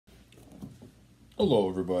Hello,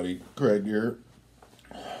 everybody. Craig here.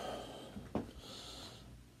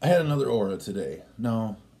 I had another aura today.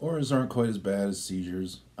 Now, auras aren't quite as bad as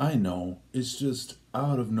seizures. I know. It's just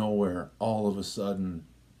out of nowhere, all of a sudden,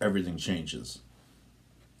 everything changes.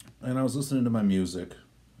 And I was listening to my music,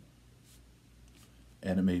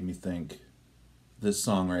 and it made me think this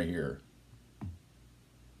song right here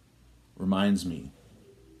reminds me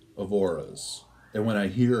of auras. And when I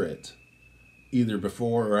hear it, either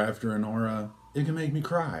before or after an aura, it can make me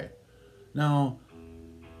cry. Now,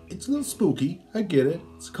 it's a little spooky. I get it.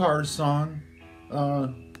 It's a Cars song.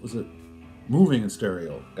 Was it Moving in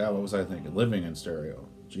Stereo? God, what was I thinking? Living in Stereo.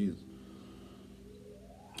 Jeez.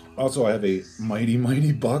 Also, I have a Mighty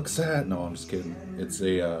Mighty Bucks hat. No, I'm just kidding. It's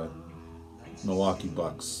a Milwaukee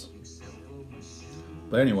Bucks.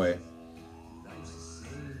 But anyway.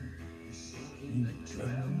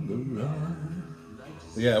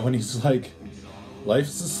 Yeah, when he's like,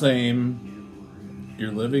 life's the same,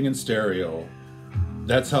 you're living in stereo.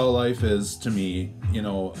 That's how life is to me. You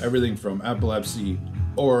know, everything from epilepsy,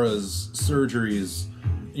 auras, surgeries,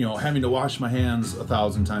 you know, having to wash my hands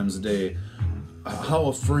 1,000 times a day. How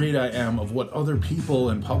afraid I am of what other people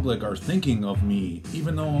in public are thinking of me,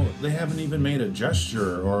 even though they haven't even made a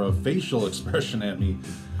gesture or a facial expression at me.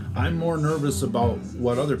 I'm more nervous about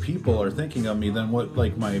what other people are thinking of me than what,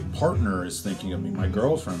 like, my partner is thinking of me, my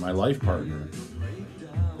girlfriend, my life partner.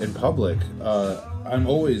 In public, I'm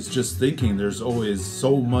always just thinking there's always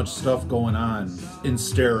so much stuff going on in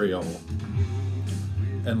stereo.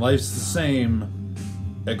 And life's the same,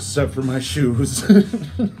 except for my shoes.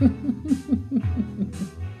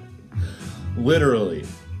 Literally,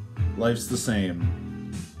 life's the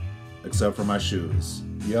same, except for my shoes.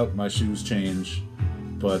 Yep, my shoes change.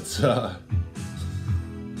 But,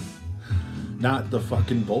 not the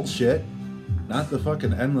fucking bullshit. Not the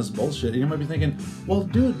fucking endless bullshit. You might be thinking, well,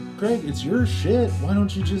 dude, Craig, it's your shit. Why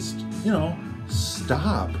don't you just, you know,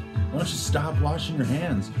 stop? Why don't you stop washing your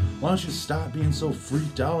hands? Why don't you stop being so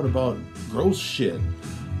freaked out about gross shit?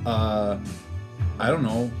 I don't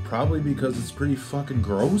know. Probably because it's pretty fucking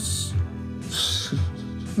gross.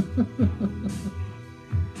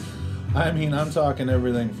 I mean, I'm talking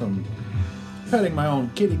everything from petting my own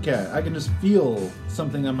kitty cat. I can just feel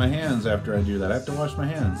something on my hands after I do that. I have to wash my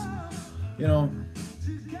hands. You know,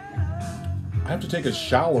 I have to take a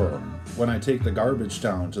shower when I take the garbage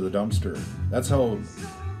down to the dumpster. That's how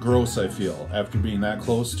gross I feel. After being that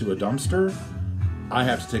close to a dumpster, I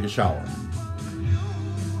have to take a shower.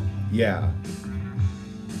 Yeah.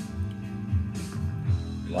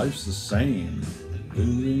 Life's the same.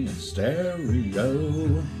 Moving in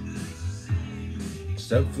stereo.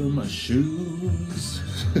 Except for my shoes.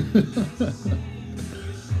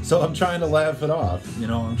 So I'm trying to laugh it off. You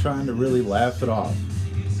know, I'm trying to really laugh it off.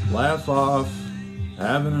 Laugh off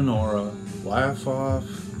having an aura. Laugh off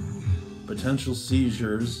potential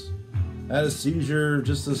seizures. I had a seizure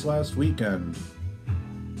just this last weekend.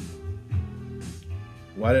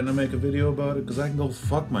 Why didn't I make a video about it? Because I can go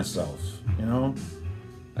fuck myself, you know?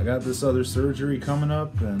 I got this other surgery coming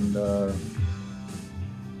up, and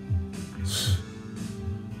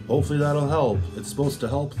hopefully that'll help. It's supposed to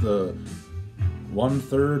help the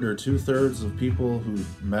 1/3 or 2/3 of people who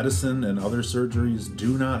medicine and other surgeries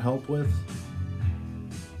do not help with.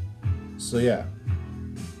 So yeah.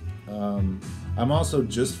 I'm also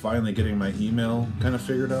just finally getting my email kind of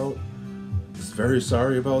figured out. Very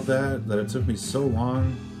sorry about that it took me so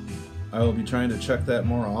long. I will be trying to check that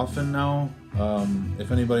more often now.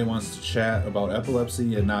 If anybody wants to chat about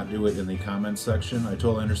epilepsy and not do it in the comments section, I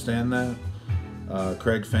totally understand that.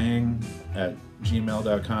 Craig Fang at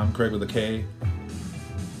gmail.com, Craig with a K.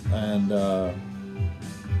 And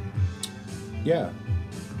yeah,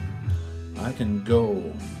 I can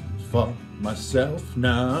go fuck myself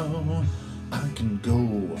now. I can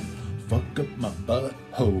go fuck up my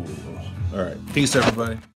butthole. Alright, peace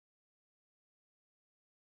everybody.